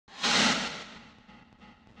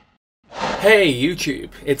Hey YouTube,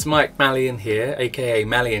 it's Mike Malyan here, aka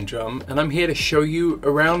MalyanDrum, and I'm here to show you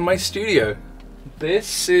around my studio.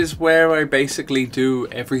 This is where I basically do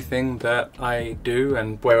everything that I do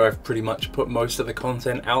and where I've pretty much put most of the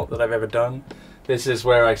content out that I've ever done. This is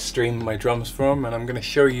where I stream my drums from, and I'm going to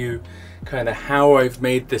show you kind of how I've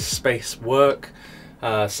made this space work,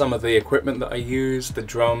 some of the equipment that I use, the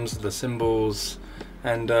drums, the cymbals,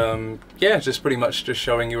 and yeah, just pretty much just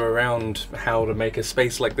showing you around how to make a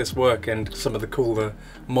space like this work and some of the cooler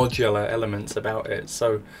modular elements about it.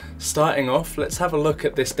 So starting off, let's have a look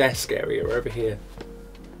at this desk area over here.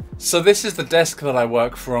 So this is the desk that I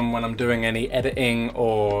work from when I'm doing any editing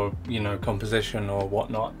or, you know, composition or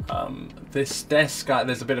whatnot. This desk,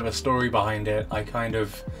 there's a bit of a story behind it.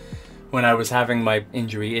 When I was having my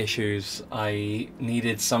injury issues, I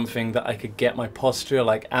needed something that I could get my posture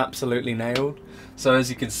like absolutely nailed. So as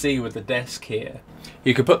you can see with the desk here,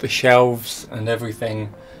 you could put the shelves and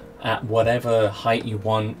everything at whatever height you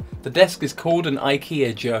want. The desk is called an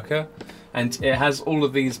IKEA jerker, and it has all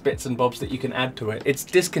of these bits and bobs that you can add to it. It's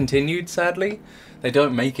discontinued, sadly. They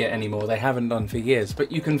don't make it anymore. They haven't done for years,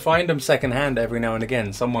 but you can find them secondhand every now and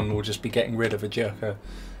again. Someone will just be getting rid of a jerker,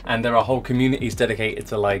 and there are whole communities dedicated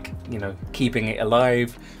to, like, you know, keeping it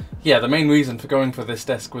alive. Yeah, the main reason for going for this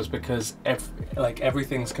desk was because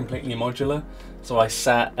everything's completely modular. So I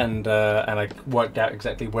sat and I worked out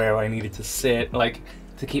exactly where I needed to sit, like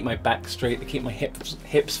to keep my back straight, to keep my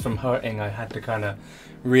hips from hurting. I had to kind of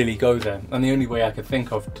really go there, and the only way I could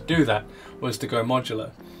think of to do that was to go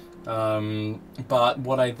modular. But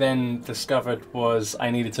what I then discovered was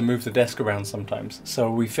I needed to move the desk around sometimes.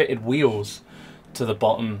 So we fitted wheels to the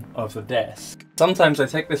bottom of the desk. Sometimes I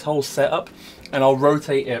take this whole setup and I'll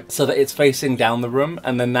rotate it so that it's facing down the room,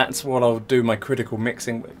 and then that's what I'll do my critical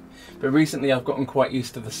mixing with. But recently I've gotten quite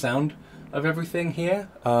used to the sound of everything here,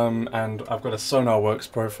 and I've got a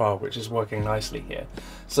SonarWorks profile which is working nicely here.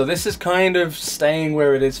 So this is kind of staying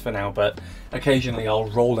where it is for now, but occasionally I'll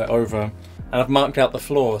roll it over, and I've marked out the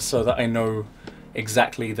floor so that I know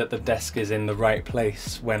exactly that the desk is in the right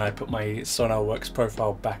place when I put my SonarWorks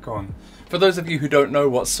profile back on. For those of you who don't know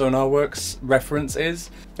what SonarWorks reference is,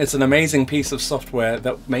 it's an amazing piece of software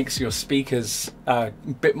that makes your speakers a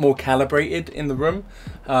bit more calibrated in the room.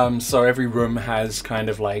 So every room has kind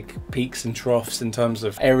of like peaks and troughs in terms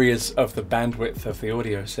of areas of the bandwidth of the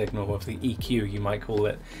audio signal, of the EQ you might call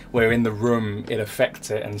it, where in the room it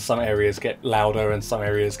affects it, and some areas get louder and some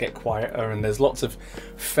areas get quieter, and there's lots of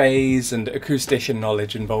phase and acoustician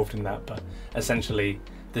knowledge involved in that. But essentially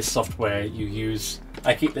this software you use,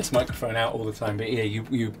 I keep this microphone out all the time, but yeah,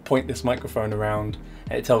 you point this microphone around,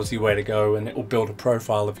 and it tells you where to go, and it will build a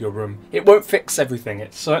profile of your room. It won't fix everything.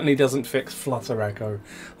 It certainly doesn't fix flutter echo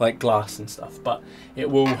like glass and stuff, but it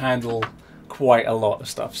will handle quite a lot of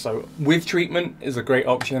stuff. So with treatment is a great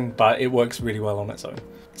option, but it works really well on its own.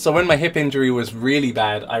 So when my hip injury was really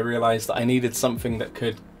bad, I realized that I needed something that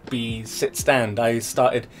could be sit-stand. I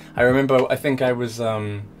think I was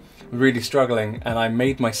really struggling, and I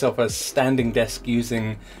made myself a standing desk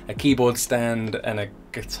using a keyboard stand and a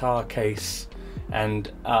guitar case, and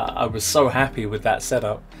I was so happy with that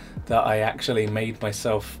setup that I actually made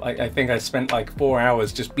myself, I think I spent like 4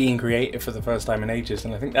 hours just being creative for the first time in ages,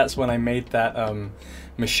 and I think that's when I made that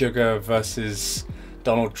Meshuggah versus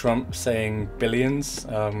Donald Trump saying billions.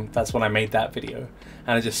 That's when I made that video,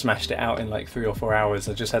 and I just smashed it out in like 3 or 4 hours.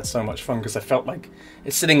 I just had so much fun because I felt like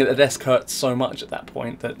sitting at the desk hurt so much at that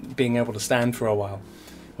point that being able to stand for a while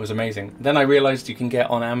was amazing. Then I realized you can get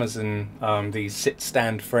on Amazon these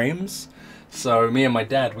sit-stand frames. So me and my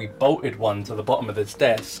dad, we bolted one to the bottom of this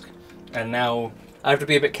desk, and now I have to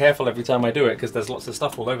be a bit careful every time I do it because there's lots of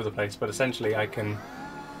stuff all over the place, but essentially I can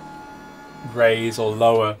raise or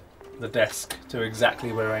lower the desk to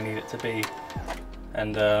exactly where I need it to be.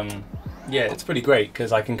 And yeah, it's pretty great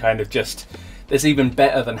because I can kind of just, it's even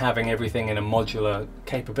better than having everything in a modular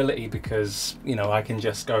capability, because, you know, I can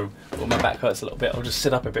just go, well, my back hurts a little bit, I'll just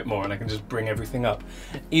sit up a bit more and I can just bring everything up.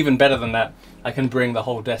 Even better than that, I can bring the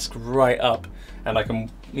whole desk right up, and I can,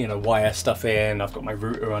 you know, wire stuff in. I've got my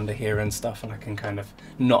router under here and stuff, and I can kind of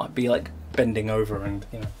not be like bending over and,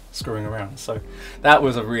 you know, screwing around. So that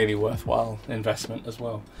was a really worthwhile investment as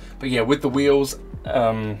well. But yeah, with the wheels,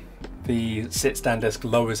 the sit-stand desk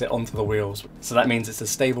lowers it onto the wheels, so that means it's a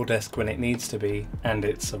stable desk when it needs to be, and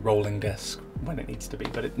it's a rolling desk when it needs to be,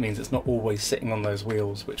 but it means it's not always sitting on those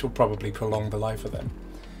wheels, which will probably prolong the life of them.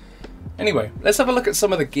 Anyway, let's have a look at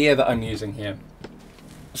some of the gear that I'm using here.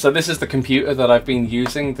 So this is the computer that I've been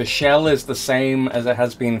using. The shell is the same as it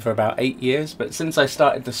has been for about 8 years, but since I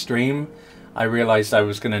started to stream, I realized I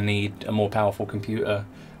was going to need a more powerful computer.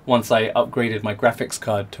 once I upgraded my graphics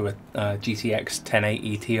card to a GTX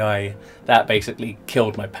 1080 Ti, that basically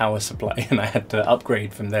killed my power supply and I had to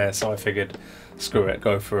upgrade from there. So I figured, screw it,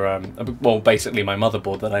 go for well, basically my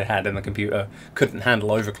motherboard that I had in the computer couldn't handle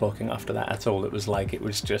overclocking after that at all. It was like it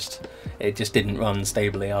just didn't run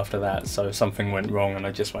stably after that, so something went wrong and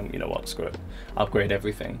I just went, you know what, screw it, upgrade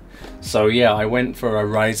everything. So yeah, I went for a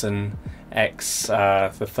Ryzen X,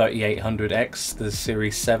 the 3800X, the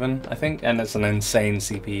Series 7 I think, and it's an insane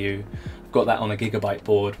CPU. I've got that on a gigabyte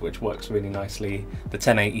board which works really nicely. The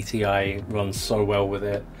 1080 Ti runs so well with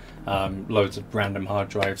it. Loads of random hard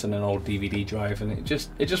drives and an old DVD drive, and it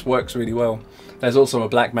just works really well. There's also a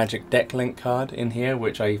Blackmagic Decklink card in here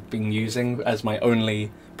which I've been using as my only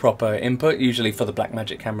proper input, usually for the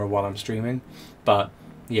Blackmagic camera while I'm streaming. But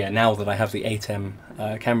yeah, now that I have the ATEM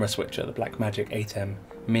camera switcher, the Blackmagic ATEM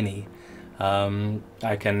Mini,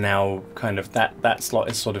 I can now kind of, that slot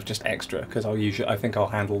is sort of just extra because I think I'll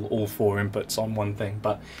handle all 4 inputs on one thing,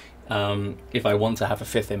 but if I want to have a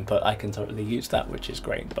 5th input, I can totally use that, which is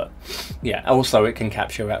great. But yeah, also it can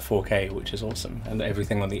capture at 4K, which is awesome, and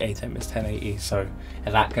everything on the ATEM is 1080, so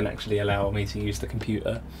that can actually allow me to use the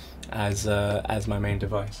computer as my main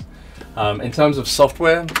device. In terms of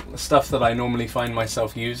software, stuff that I normally find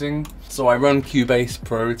myself using, so I run Cubase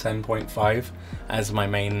Pro 10.5 as my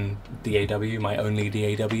main DAW, my only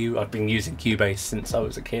DAW. I've been using Cubase since I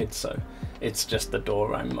was a kid, so it's just the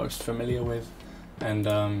DAW I'm most familiar with.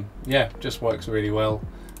 And yeah, just works really well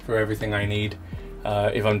for everything I need.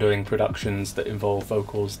 If I'm doing productions that involve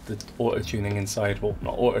vocals, the auto-tuning inside, well,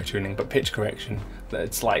 not auto-tuning, but pitch correction,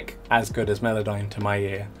 it's like as good as Melodyne to my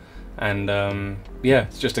ear. And yeah,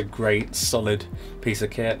 it's just a great solid piece of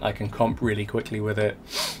kit. I can comp really quickly with it.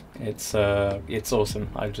 It's awesome.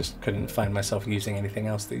 I just couldn't find myself using anything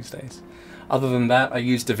else these days. Other than that, I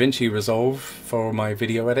use DaVinci Resolve for my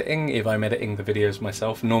video editing if I'm editing the videos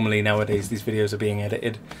myself. Normally nowadays these videos are being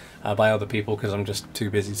edited by other people because I'm just too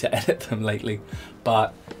busy to edit them lately.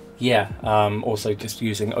 But yeah, also just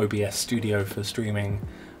using OBS Studio for streaming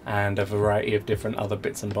and a variety of different other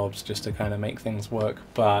bits and bobs just to kind of make things work.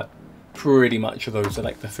 But pretty much those are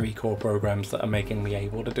like the 3 core programs that are making me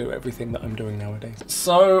able to do everything that I'm doing nowadays.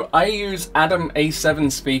 So I use ATEM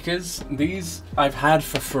A7 speakers. These I've had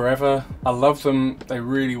for forever. I love them. They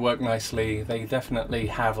really work nicely. They definitely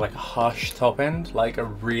have like a harsh top end, like a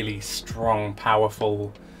really strong,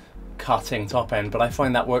 powerful, cutting top end, but I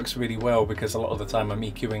find that works really well because a lot of the time I'm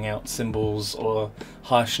EQing out cymbals or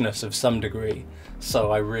harshness of some degree.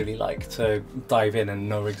 So I really like to dive in and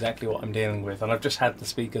know exactly what I'm dealing with, and I've just had the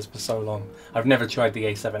speakers for so long. I've never tried the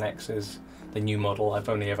A7Xs, the new model. I've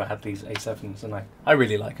only ever had these A7s, and I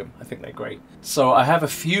really like them. I think they're great. So I have a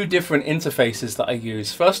few different interfaces that I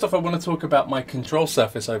use. First off, I want to talk about my control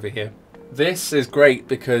surface over here. This is great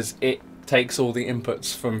because it takes all the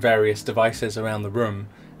inputs from various devices around the room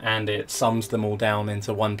and it sums them all down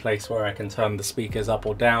into one place where I can turn the speakers up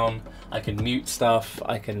or down. I can mute stuff,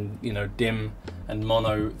 I can, you know, dim and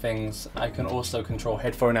mono things. I can also control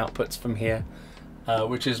headphone outputs from here,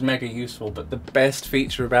 which is mega useful. But the best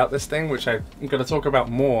feature about this thing, which I'm going to talk about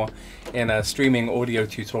more in a streaming audio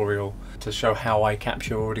tutorial to show how I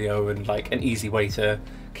capture audio and like an easy way to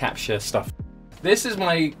capture stuff. This is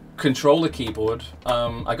my controller keyboard.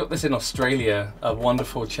 I got this in Australia. A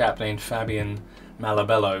wonderful chap named Fabian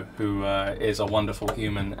Malabello, who is a wonderful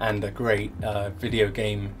human and a great video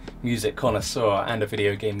game music connoisseur and a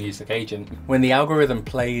video game music agent. When the algorithm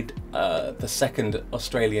played the second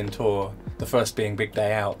Australian tour, the first being Big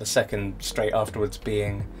Day Out, the second straight afterwards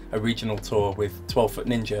being a regional tour with 12 Foot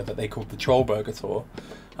Ninja that they called the Trollburger Tour,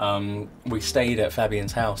 we stayed at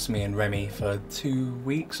Fabian's house, me and Remy, for 2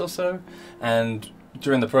 weeks or so, and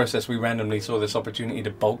during the process we randomly saw this opportunity to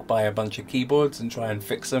bulk buy a bunch of keyboards and try and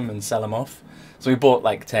fix them and sell them off. So we bought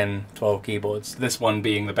like 10, 12 keyboards, this one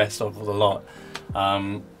being the best of the lot.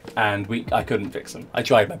 And I couldn't fix them. I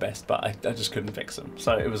tried my best, but I just couldn't fix them.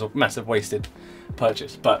 So it was a massive wasted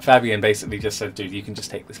purchase. But Fabian basically just said, dude, you can just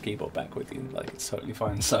take this keyboard back with you. Like, it's totally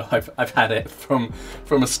fine. So I've had it from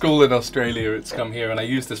a school in Australia. It's come here, and I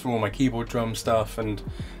use this for all my keyboard drum stuff. And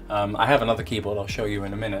I have another keyboard I'll show you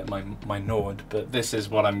in a minute, my Nord. But this is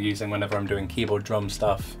what I'm using whenever I'm doing keyboard drum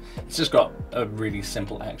stuff. It's just got a really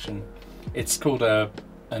simple action. It's called an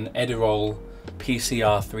Edirol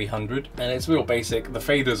PCR 300, and it's real basic. The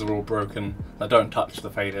faders are all broken. I don't touch the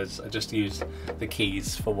faders. I just use the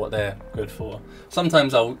keys for what they're good for.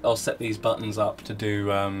 Sometimes I'll set these buttons up to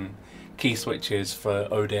do key switches for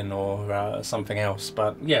Odin or something else,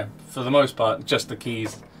 but yeah, for the most part, just the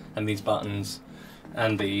keys and these buttons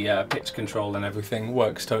and the pitch control and everything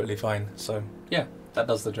works totally fine. So yeah, that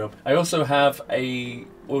does the job. I also have a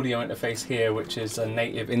audio interface here, which is a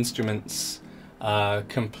Native Instruments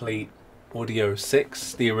Complete Audio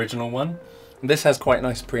 6, the original one. This has quite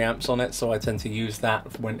nice preamps on it, so I tend to use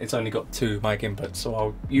that when it's only got 2 mic inputs. So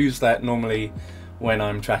I'll use that normally when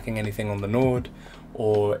I'm tracking anything on the Nord,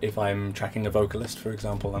 or if I'm tracking a vocalist, for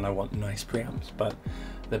example, and I want nice preamps. But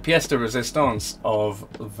the pièce de résistance of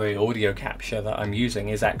the audio capture that I'm using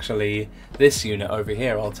is actually this unit over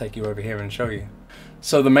here. I'll take you over here and show you.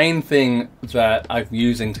 So the main thing that I'm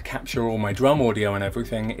using to capture all my drum audio and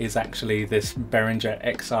everything is actually this Behringer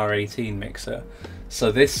XR18 mixer.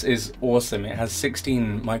 So this is awesome. It has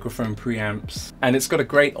 16 microphone preamps and it's got a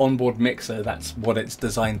great onboard mixer. That's what it's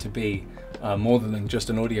designed to be. More than just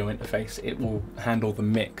an audio interface, it will handle the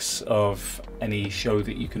mix of any show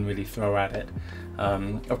that you can really throw at it.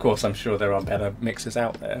 Of course, I'm sure there are better mixers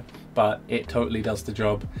out there, but it totally does the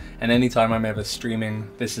job. And anytime I'm ever streaming,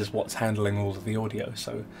 this is what's handling all of the audio.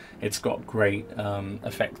 So it's got great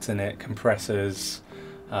effects in it, compressors,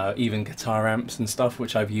 even guitar amps and stuff,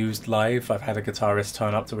 which I've used live. I've had a guitarist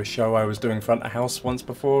turn up to a show I was doing front of house once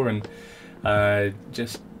before and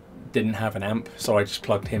just didn't have an amp, so I just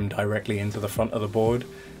plugged him directly into the front of the board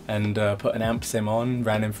and put an amp sim on,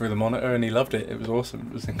 ran him through the monitor, and he loved it. It was awesome.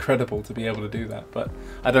 It was incredible to be able to do that. But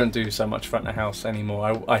I don't do so much front of house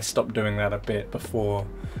anymore. I stopped doing that a bit before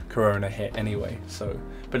Corona hit anyway. So,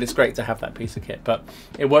 but it's great to have that piece of kit. But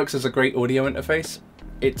it works as a great audio interface.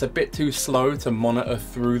 It's a bit too slow to monitor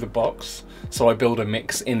through the box, so I build a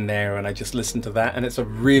mix in there and I just listen to that, and it's a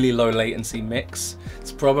really low latency mix.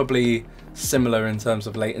 It's probably similar in terms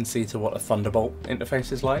of latency to what a Thunderbolt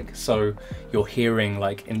interface is like, so you're hearing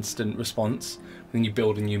like instant response. Then you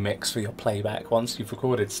build a new mix for your playback once you've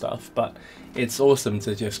recorded stuff, but it's awesome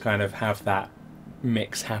to just kind of have that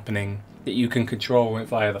mix happening that you can control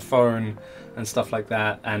via the phone and stuff like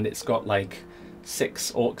that. And it's got like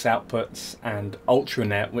 6 aux outputs and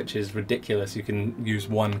Ultranet, which is ridiculous. You can use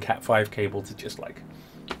one Cat5 cable to just like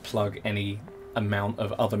plug any amount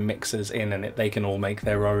of other mixers in, and they can all make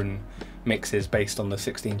their own mixes based on the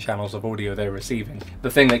 16 channels of audio they're receiving. The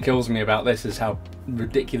thing that kills me about this is how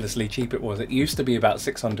ridiculously cheap it was. It used to be about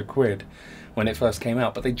 600 quid when it first came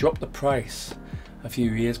out, but they dropped the price a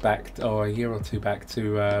few years back, or a year or two back,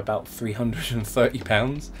 to about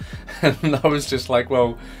 £330. And I was just like,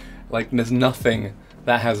 well, like there's nothing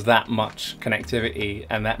that has that much connectivity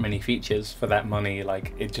and that many features for that money.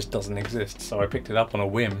 Like it just doesn't exist. So I picked it up on a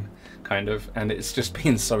whim, kind of, and it's just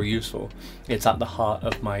been so useful. It's at the heart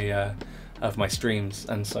of my streams,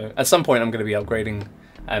 and so at some point I'm going to be upgrading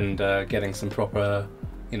and getting some proper,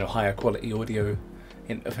 you know, higher quality audio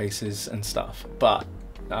interfaces and stuff. But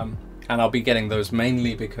and I'll be getting those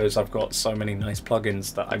mainly because I've got so many nice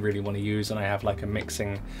plugins that I really want to use, and I have like a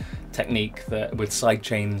mixing technique that with side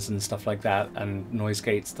chains and stuff like that and noise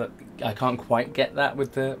gates that I can't quite get that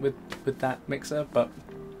with that mixer. But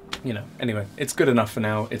you know, anyway, it's good enough for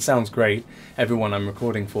now. It sounds great. Everyone I'm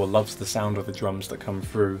recording for loves the sound of the drums that come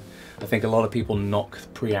through. I think a lot of people knock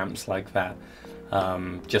preamps like that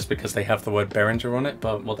just because they have the word Behringer on it,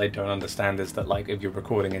 but what they don't understand is that, like, if you're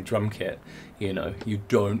recording a drum kit, you know, you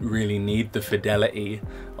don't really need the fidelity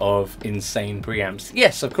of insane preamps.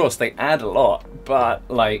 Yes, of course, they add a lot, but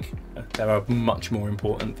like there are much more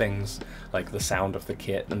important things, like the sound of the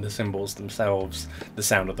kit and the cymbals themselves, the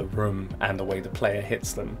sound of the room, and the way the player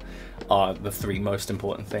hits them are the 3 most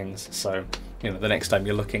important things. So, you know, the next time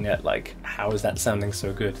you're looking at like, how is that sounding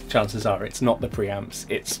so good? Chances are it's not the preamps,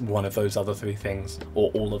 it's one of those other 3 things,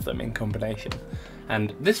 or all of them in combination.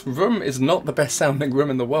 And this room is not the best sounding room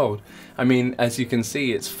in the world. I mean, as you can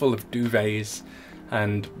see, it's full of duvets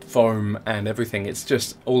and foam and everything. It's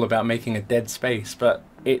just all about making a dead space, but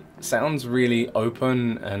it sounds really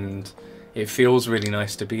open and it feels really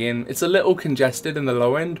nice to be in. It's a little congested in the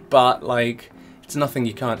low end, but like, it's nothing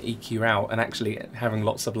you can't EQ out, and actually having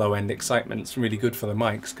lots of low end excitement is really good for the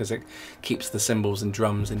mics because it keeps the cymbals and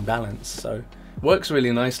drums in balance. So it works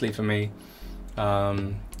really nicely for me.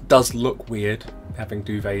 Does look weird having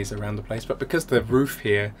duvets around the place, but because the roof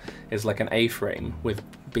here is like an A-frame with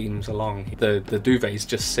beams along, the duvets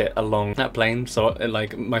just sit along that plane. So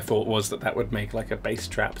like, my thought was that that would make like a bass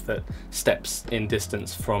trap that steps in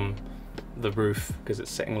distance from the roof because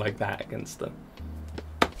it's sitting like that against the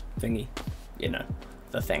thingy, you know,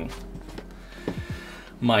 the thing.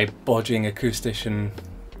 My bodging acoustician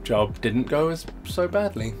job didn't go so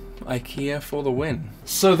badly. IKEA for the win.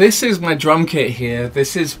 So this is my drum kit here.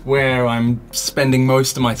 This is where I'm spending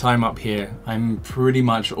most of my time up here. I'm pretty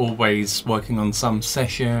much always working on some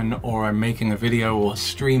session, or I'm making a video, or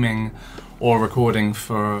streaming, or recording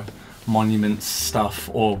for Monuments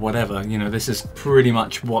stuff, or whatever. You know, this is pretty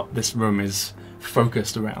much what this room is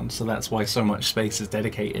focused around, so that's why so much space is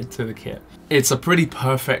dedicated to the kit. It's a pretty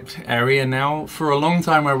perfect area now. For a long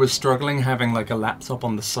time I was struggling having like a laptop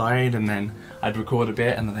on the side, and then I'd record a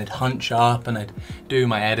bit and then I'd hunch up and I'd do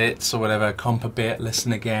my edits or whatever, comp a bit,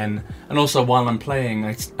 listen again. And also while I'm playing,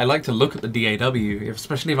 I like to look at the DAW,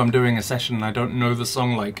 especially if I'm doing a session and I don't know the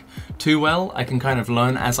song like too well. I can kind of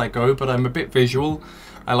learn as I go, but I'm a bit visual.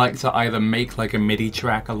 I like to either make like a MIDI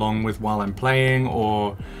track along with while I'm playing,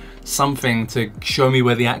 or something to show me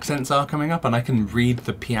where the accents are coming up, and I can read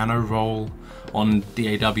the piano roll on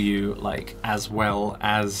DAW like as well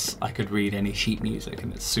as I could read any sheet music,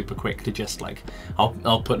 and it's super quick to just like,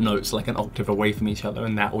 I'll put notes like an octave away from each other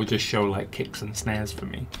and that will just show like kicks and snares for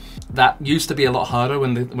me. That used to be a lot harder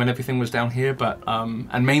when everything was down here, but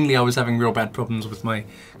and mainly I was having real bad problems with my,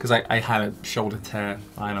 because I had a shoulder tear.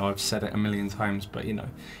 I know I've said it a million times, but you know,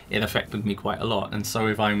 it affected me quite a lot. And so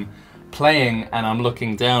if I'm playing and I'm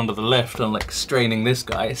looking down to the left, I'm like straining this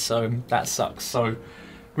guy, so that sucks. So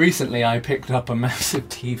recently I picked up a massive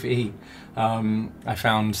TV. I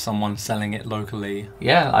found someone selling it locally.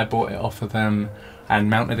 Yeah, I bought it off of them and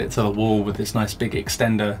mounted it to the wall with this nice big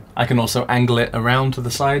extender. I can also angle it around to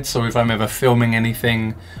the side, so if I'm ever filming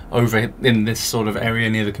anything over in this sort of area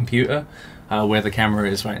near the computer, where the camera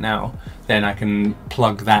is right now, then I can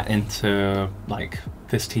plug that into like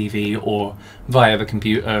this TV or via the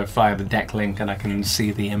computer, via the deck link, and I can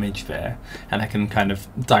see the image there, and I can kind of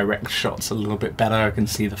direct shots a little bit better. I can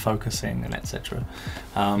see the focusing and etc.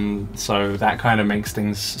 So that kind of makes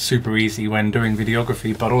things super easy when doing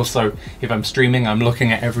videography, but also if I'm streaming, I'm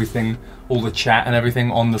looking at everything, all the chat and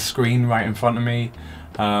everything on the screen right in front of me.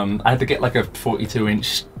 I had to get like a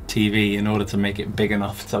 42-inch TV in order to make it big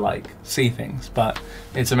enough to like see things, but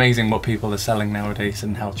it's amazing what people are selling nowadays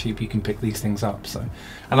and how cheap you can pick these things up. So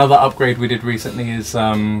another upgrade we did recently is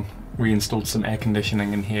we installed some air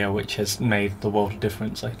conditioning in here, which has made the world of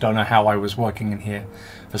difference. I don't know how I was working in here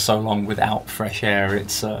for so long without fresh air.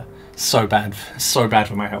 It's so bad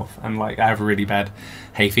for my health, and like I have really bad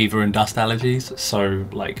hay fever and dust allergies, so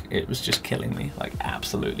like it was just killing me, like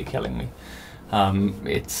absolutely killing me.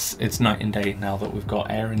 It's night and day now that we've got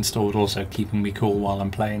air installed, also keeping me cool while I'm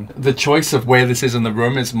playing. The choice of where this is in the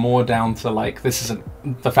room is more down to like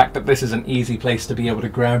the fact that this is an easy place to be able to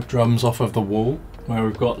grab drums off of the wall, where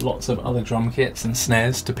we've got lots of other drum kits and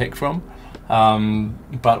snares to pick from,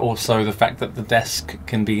 but also the fact that the desk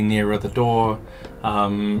can be nearer the door.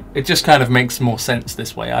 It just kind of makes more sense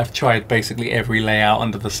this way. I've tried basically every layout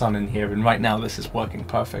under the sun in here, and right now this is working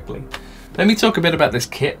perfectly. Let me talk a bit about this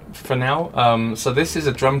kit for now. So this is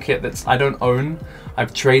a drum kit that I don't own.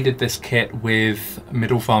 I've traded this kit with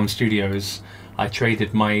Middle Farm Studios. I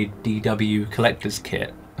traded my DW collector's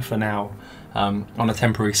kit for now, on a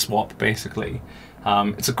temporary swap basically.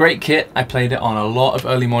 It's a great kit. I played it on a lot of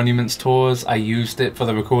early Monuments tours. I used it for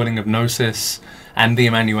the recording of Gnosis and the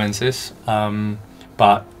Amanuensis,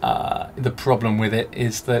 but the problem with it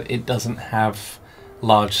is that it doesn't have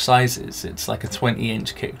large sizes. It's like a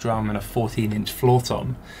 20-inch kick drum and a 14-inch floor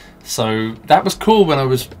tom. So that was cool when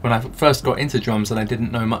I first got into drums and I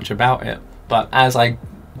didn't know much about it, but as I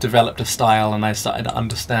developed a style and I started to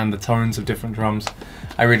understand the tones of different drums,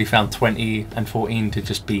 I really found 20 and 14 to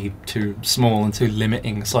just be too small and too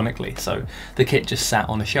limiting sonically, so the kit just sat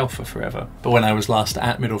on a shelf for forever. But when I was last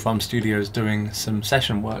at Middle Farm Studios doing some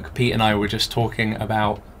session work, Pete and I were just talking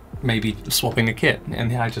about maybe swapping a kit,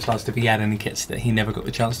 and I just asked if he had any kits that he never got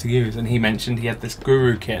the chance to use, and he mentioned he had this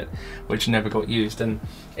Guru kit which never got used, and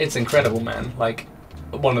it's incredible, man. Like,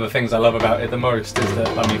 one of the things I love about it the most is that,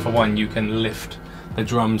 I mean, for one, you can lift the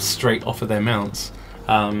drums straight off of their mounts,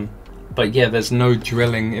 but yeah, there's no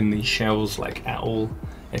drilling in these shells like at all.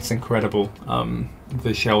 It's incredible.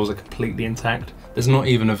 The shells are completely intact. There's not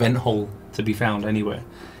even a vent hole to be found anywhere.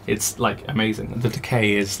 It's like amazing. The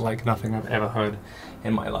decay is like nothing I've ever heard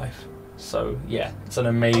in my life. So yeah, it's an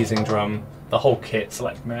amazing drum. The whole kit's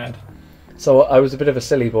like mad. So I was a bit of a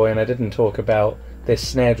silly boy and I didn't talk about this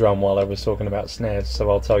snare drum while I was talking about snares, so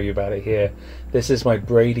I'll tell you about it here. This is my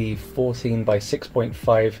Brady 14 by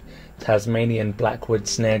 6.5 Tasmanian Blackwood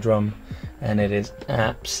snare drum, and it is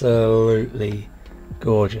absolutely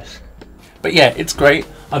gorgeous. But yeah, it's great.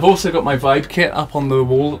 I've also got my Vibe kit up on the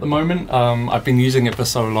wall at the moment. I've been using it for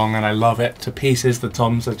so long and I love it to pieces. The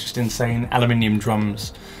toms are just insane. Aluminium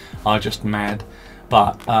drums are just mad.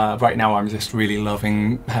 But right now I'm just really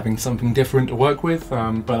loving having something different to work with,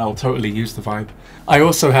 but I'll totally use the Vibe. I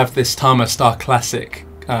also have this Tama Star Classic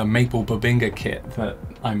Maple Behringer kit that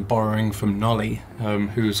I'm borrowing from Nolly,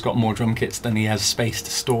 who's got more drum kits than he has space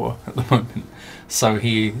to store at the moment. So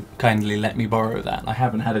he kindly let me borrow that. I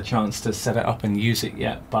haven't had a chance to set it up and use it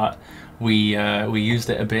yet, but we used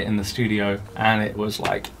it a bit in the studio, and it was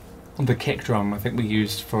like the kick drum I think we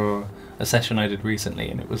used for a session I did recently,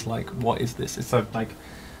 and it was like, what is this? It's a like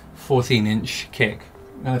 14-inch kick.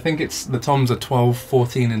 And I think it's the toms are 12,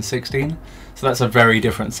 14 and 16, so that's a very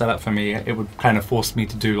different setup for me. It would kind of force me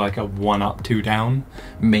to do like a 1 up, 2 down,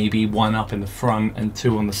 maybe 1 up in the front and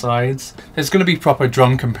 2 on the sides. There's going to be proper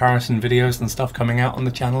drum comparison videos and stuff coming out on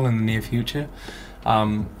the channel in the near future.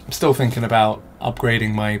 I'm still thinking about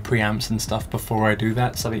upgrading my preamps and stuff before I do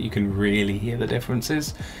that, so that you can really hear the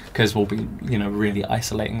differences, because we'll be, you know, really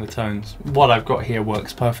isolating the tones. What I've got here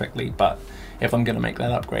works perfectly, but if I'm going to make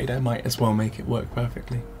that upgrade, I might as well make it work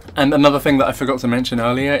perfectly. And another thing that I forgot to mention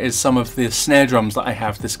earlier is some of the snare drums that I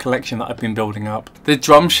have, this collection that I've been building up. The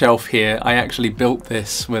drum shelf here, I actually built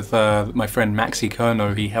this with my friend Maxi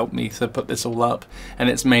Kerno. He helped me to put this all up, and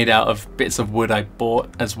it's made out of bits of wood I bought,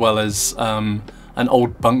 as well as an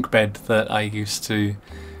old bunk bed that I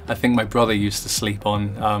think my brother used to sleep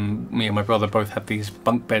on. Me and my brother both had these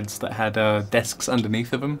bunk beds that had desks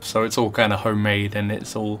underneath of them, so it's all kind of homemade and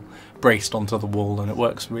it's all braced onto the wall, and it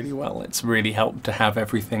works really well. It's really helped to have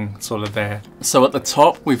everything sort of there. So at the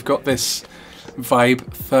top we've got this Vibe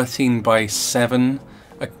 13x7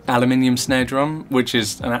 aluminium snare drum, which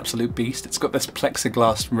is an absolute beast. It's got this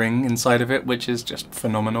plexiglass ring inside of it, which is just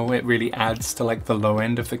phenomenal. It really adds to like the low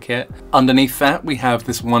end of the kit. Underneath that we have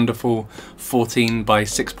this wonderful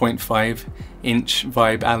 14x6.5 inch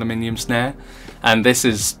Vibe aluminium snare, and this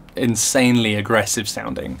is insanely aggressive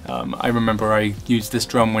sounding. I remember I used this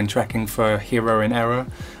drum when tracking for Hero in Error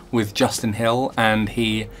with Justin Hill, and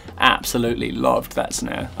he absolutely loved that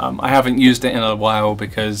snare. I haven't used it in a while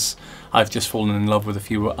because I've just fallen in love with a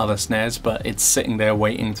few other snares, but it's sitting there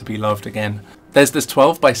waiting to be loved again. There's this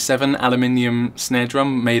 12x7 aluminium snare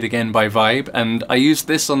drum made again by Vibe, and I used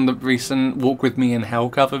this on the recent Walk With Me in Hell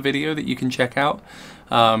cover video that you can check out,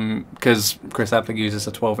 because Chris Adler uses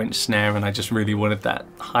a 12-inch snare, and I just really wanted that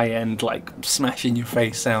high-end, like,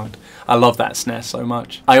 smash-in-your-face sound. I love that snare so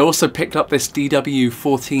much. I also picked up this DW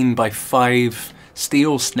 14x5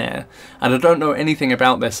 steel snare, and I don't know anything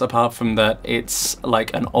about this apart from that it's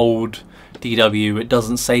like an old DW. It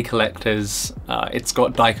doesn't say collectors. It's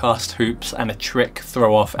got die-cast hoops and a trick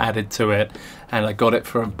throw-off added to it, and I got it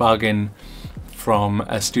for a bargain from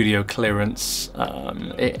a studio clearance.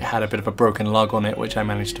 It had a bit of a broken lug on it, which I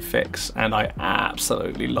managed to fix, and I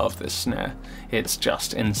absolutely love this snare. It's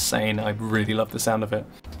just insane. I really love the sound of it.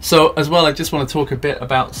 So as well, I just want to talk a bit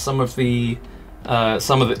about some of the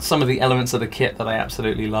elements of the kit that I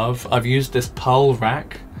absolutely love. I've used this Pearl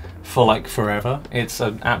rack for like forever. It's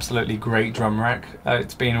an absolutely great drum rack.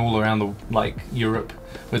 It's been all around Europe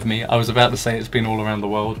with me. I was about to say it's been all around the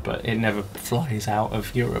world, but it never flies out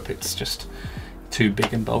of Europe. It's just too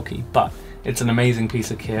big and bulky, but it's an amazing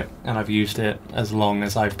piece of kit, and I've used it as long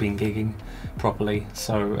as I've been gigging properly,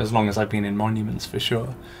 so as long as I've been in monuments for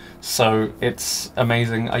sure. So it's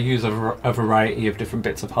amazing. I use a variety of different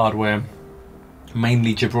bits of hardware,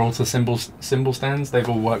 mainly Gibraltar cymbal stands. They've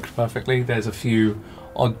all worked perfectly. There's a few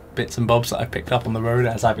odd bits and bobs that I picked up on the road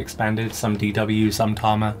as I've expanded, some DW, some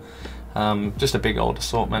Tama, just a big old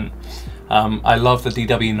assortment. I love the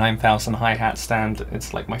DW 9000 hi-hat stand.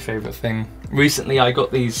 It's like my favorite thing. Recently I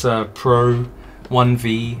got these Pro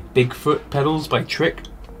 1V Bigfoot pedals by Trick,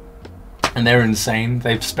 and they're insane.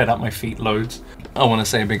 They've sped up my feet loads. I want to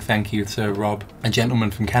say a big thank you to Rob, a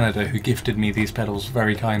gentleman from Canada who gifted me these pedals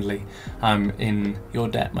very kindly. I'm in your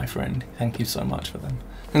debt, my friend. Thank you so much for them.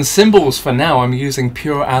 And cymbals, for now, I'm using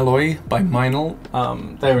Pure Alloy by Meinl.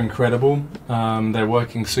 They're incredible. They're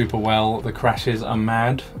working super well. The crashes are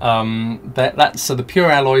mad. So the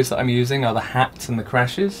Pure Alloys that I'm using are the hats and the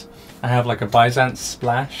crashes. I have like a Byzance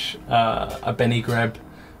Splash, a Benny Greb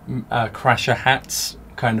Crasher hats,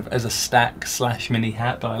 kind of as a stack / mini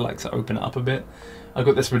hat, but I like to open it up a bit. I've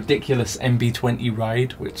got this ridiculous MB20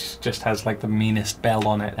 Ride, which just has like the meanest bell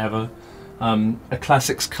on it ever. A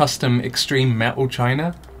Classics Custom Extreme Metal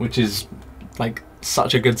China, which is like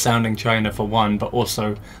such a good sounding China for one, but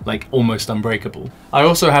also like almost unbreakable. I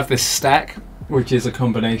also have this stack, which is a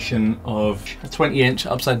combination of a 20-inch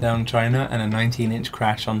upside down China and a 19-inch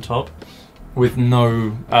crash on top, with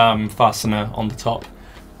no fastener on the top.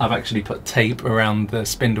 I've actually put tape around the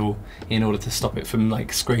spindle in order to stop it from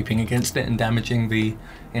like scraping against it and damaging the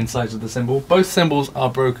insides of the cymbal. Both cymbals are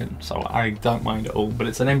broken, so I don't mind at all, but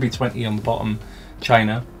it's an MB20 on the bottom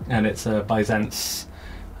China, and it's a Byzance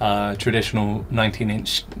traditional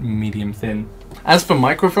 19-inch medium thin. As for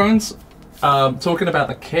microphones, talking about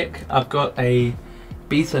the kick, I've got a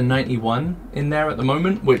Beta 91 in there at the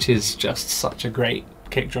moment, which is just such a great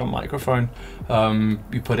kick drum microphone.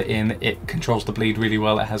 You put it in, it controls the bleed really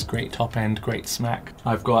well, it has great top end, great smack.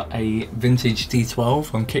 I've got a vintage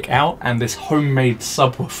D12 on kick out and this homemade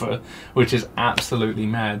subwoofer, which is absolutely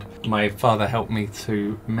mad. My father helped me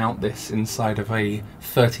to mount this inside of a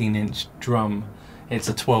 13-inch drum. It's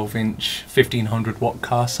a 12-inch 1500 watt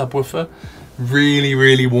car subwoofer.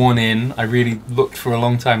 Really worn in. I really looked for a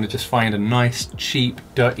long time to just find a nice, cheap,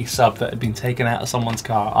 dirty sub that had been taken out of someone's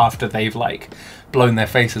car after they've like blown their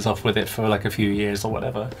faces off with it for like a few years or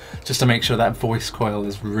whatever, just to make sure that voice coil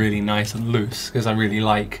is really nice and loose, because I really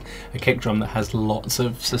like a kick drum that has lots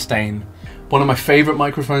of sustain. One of my favorite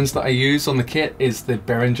microphones that I use on the kit is the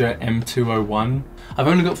Behringer M201. I've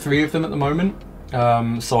only got 3 of them at the moment,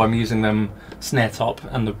 so I'm using them snare top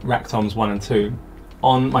and the rack toms 1 and 2.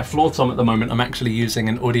 On my floor tom at the moment, I'm actually using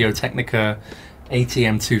an Audio-Technica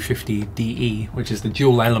ATEM 250 DE, which is the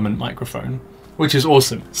dual element microphone, which is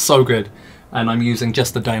awesome, so good. And I'm using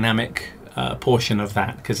just the dynamic portion of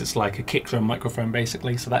that because it's like a kick drum microphone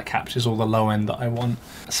basically, so that captures all the low end that I want.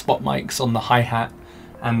 Spot mics on the hi-hat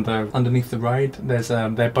and underneath the ride,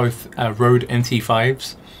 they're both Rode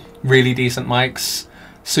NT5s, really decent mics,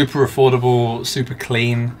 super affordable, super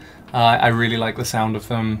clean. I really like the sound of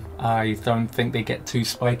them. I don't think they get too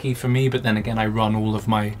spiky for me, but then again I run all of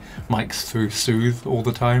my mics through Soothe all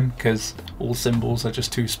the time because all cymbals are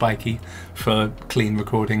just too spiky for clean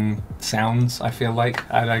recording sounds, I feel like.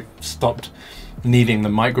 I stopped needing the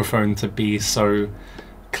microphone to be so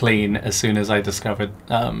clean as soon as I discovered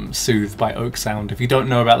Soothe by Oak Sound. If you don't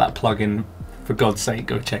know about that plugin, for God's sake,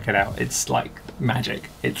 go check it out. It's like magic.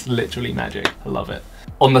 It's literally magic. I love it.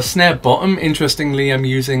 On the snare bottom, interestingly, I'm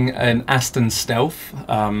using an Aston Stealth.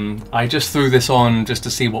 I just threw this on just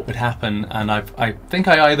to see what would happen, and I think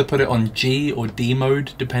I either put it on G or D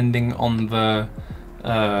mode, depending on the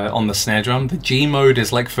snare drum. The G mode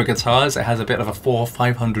is like for guitars, it has a bit of a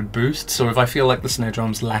 4-500 boost, so if I feel like the snare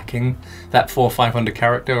drum's lacking that 4-500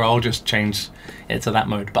 character, I'll just change it to that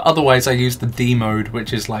mode. But otherwise I use the D mode,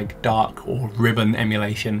 which is like dark or ribbon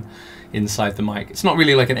emulation inside the mic. It's not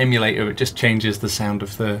really like an emulator, it just changes the sound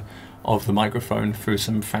of the microphone through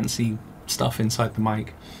some fancy stuff inside the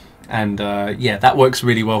mic. And yeah, that works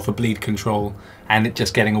really well for bleed control and it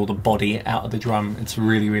just getting all the body out of the drum. It's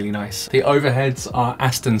really nice. The overheads are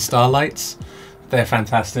Aston Starlights. They're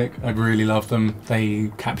fantastic. I really love them.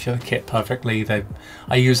 They capture the kit perfectly.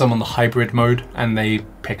 I use them on the hybrid mode and they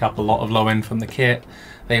pick up a lot of low end from the kit.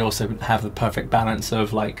 They also have the perfect balance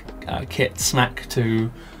of like kit smack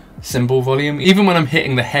to cymbal volume. Even when I'm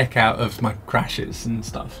hitting the heck out of my crashes and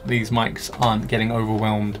stuff, these mics aren't getting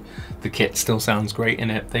overwhelmed. The kit still sounds great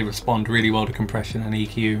in it. They respond really well to compression and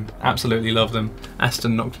EQ. Absolutely love them.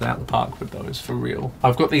 Aston knocked it out of the park with those, for real.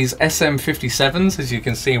 I've got these SM57s, as you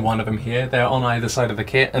can see, one of them here. They're on either side of the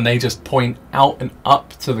kit and they just point out and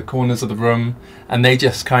up to the corners of the room, and they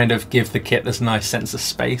just kind of give the kit this nice sense of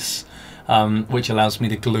space. Which allows me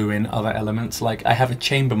to glue in other elements. Like I have a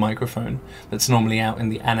chamber microphone that's normally out in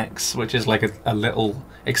the annex, which is like a little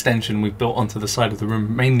extension we've built onto the side of the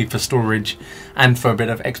room, mainly for storage and for a bit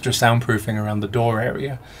of extra soundproofing around the door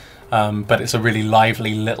area. But it's a really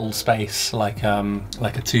lively little space, like a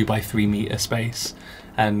 2x3 meter space.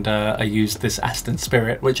 And I used this Aston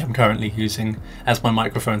Spirit, which I'm currently using as my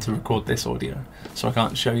microphone to record this audio. So I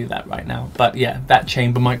can't show you that right now. But yeah, that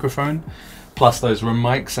chamber microphone, plus those room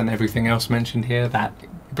mics and everything else mentioned here, that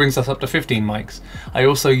brings us up to 15 mics. I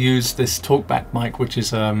also use this talkback mic, which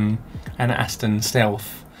is an Aston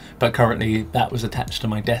Stealth, but currently that was attached to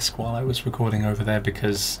my desk while I was recording over there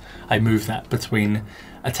because I moved that between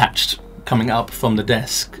attached coming up from the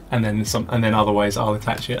desk and then otherwise I'll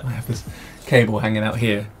attach it. I have this cable hanging out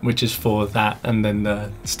here, which is for that, and then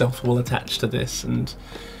the Stealth will attach to this, and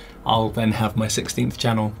I'll then have my 16th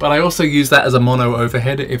channel. But I also use that as a mono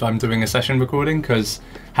overhead if I'm doing a session recording, because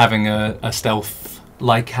having a Stealth,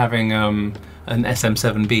 like having an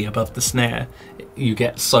SM7B above the snare, you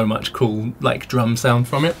get so much cool like drum sound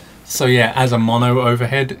from it. So yeah, as a mono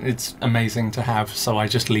overhead, it's amazing to have. So I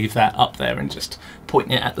just leave that up there and just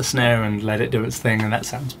point it at the snare and let it do its thing, and that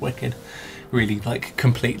sounds wicked. Really like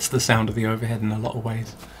completes the sound of the overhead in a lot of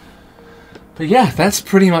ways. But yeah, that's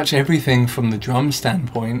pretty much everything from the drum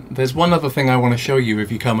standpoint. There's one other thing I want to show you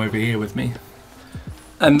if you come over here with me.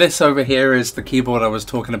 And this over here is the keyboard I was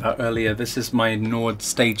talking about earlier. This is my Nord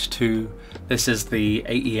Stage 2. This is the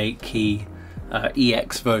 88 key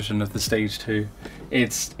EX version of the Stage 2.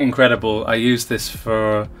 It's incredible. I used this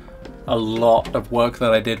for a lot of work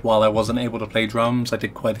that I did while I wasn't able to play drums. I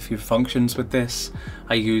did quite a few functions with this.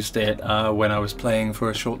 I used it when I was playing for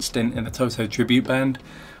a short stint in a Toto tribute band,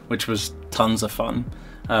 which was tons of fun.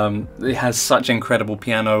 It has such incredible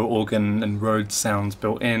piano, organ and Rhodes sounds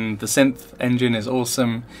built in. The synth engine is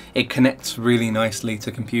awesome. It connects really nicely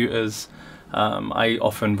to computers. I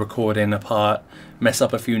often record in a part, mess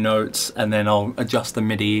up a few notes, and then I'll adjust the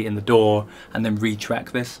MIDI in the DAW and then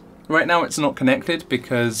retrack this. Right now it's not connected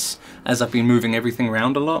because as I've been moving everything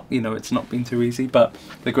around a lot, you know, it's not been too easy. But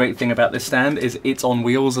the great thing about this stand is it's on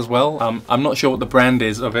wheels as well. I'm not sure what the brand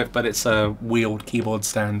is of it, but it's a wheeled keyboard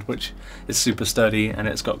stand, which is super sturdy, and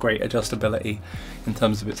it's got great adjustability in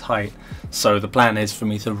terms of its height. So the plan is for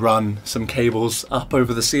me to run some cables up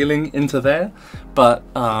over the ceiling into there, but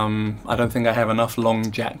I don't think I have enough long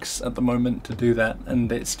jacks at the moment to do that. And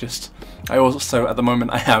it's just, I also at the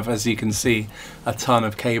moment I have, as you can see, a ton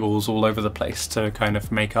of cables all over the place to kind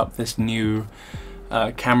of make up this new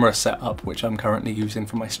camera setup which I'm currently using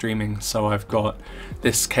for my streaming. So I've got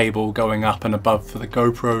this cable going up and above for the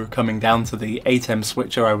GoPro, coming down to the ATEM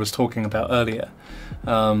switcher I was talking about earlier,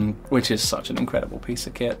 which is such an incredible piece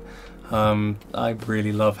of kit. I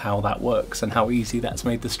really love how that works and how easy that's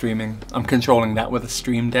made the streaming. I'm controlling that with a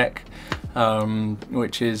Stream Deck,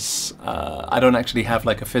 which is, I don't actually have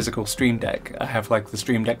like a physical Stream Deck. I have like the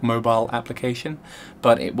Stream Deck mobile application,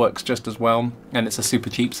 but it works just as well, and it's a super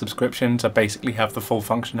cheap subscription to basically have the full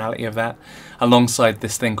functionality of that, alongside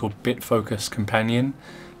this thing called BitFocus Companion.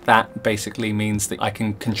 That basically means that I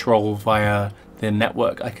can control via the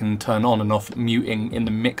network. I can turn on and off muting in the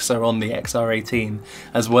mixer on the XR18,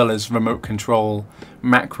 as well as remote control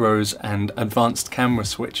macros and advanced camera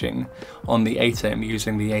switching on the ATEM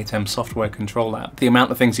using the ATEM software control app. The amount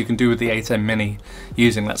of things you can do with the ATEM Mini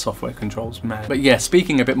using that software control is mad. But yeah,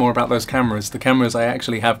 speaking a bit more about those cameras, the cameras I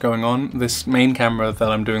actually have going on, this main camera that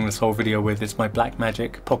I'm doing this whole video with is my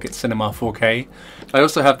Blackmagic Pocket Cinema 4K. I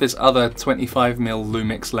also have this other 25mm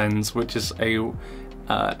Lumix lens, which is a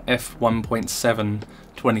f1.7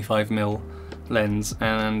 25mm lens,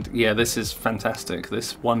 and yeah, this is fantastic.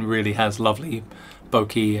 This one really has lovely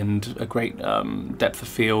bokeh and a great depth of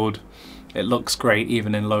field. It looks great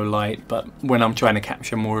even in low light, but when I'm trying to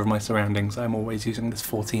capture more of my surroundings, I'm always using this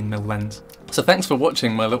 14mm lens. So thanks for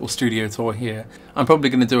watching my little studio tour here. I'm probably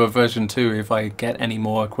going to do a version 2 if I get any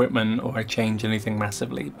more equipment or I change anything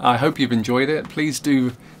massively. I hope you've enjoyed it. Please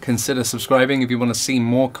do consider subscribing if you want to see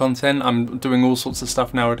more content. I'm doing all sorts of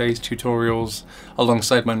stuff nowadays, tutorials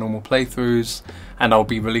alongside my normal playthroughs, and I'll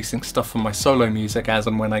be releasing stuff from my solo music as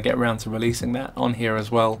and when I get around to releasing that on here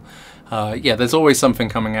as well. Yeah, there's always something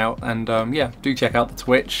coming out, and yeah, do check out the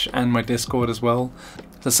Twitch and my Discord as well.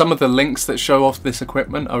 So some of the links that show off this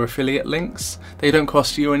equipment are affiliate links. They don't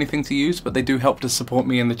cost you anything to use, but they do help to support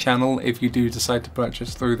me in the channel if you do decide to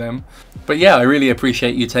purchase through them. But yeah, I really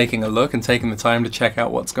appreciate you taking a look and taking the time to check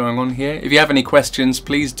out what's going on here. If you have any questions,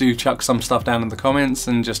 please do chuck some stuff down in the comments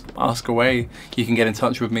and just ask away. You can get in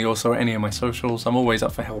touch with me also at any of my socials. I'm always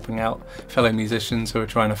up for helping out fellow musicians who are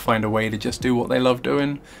trying to find a way to just do what they love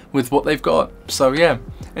doing with what they've got. So yeah,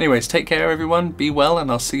 anyways, take care everyone, be well,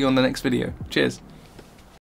 and I'll see you on the next video. Cheers.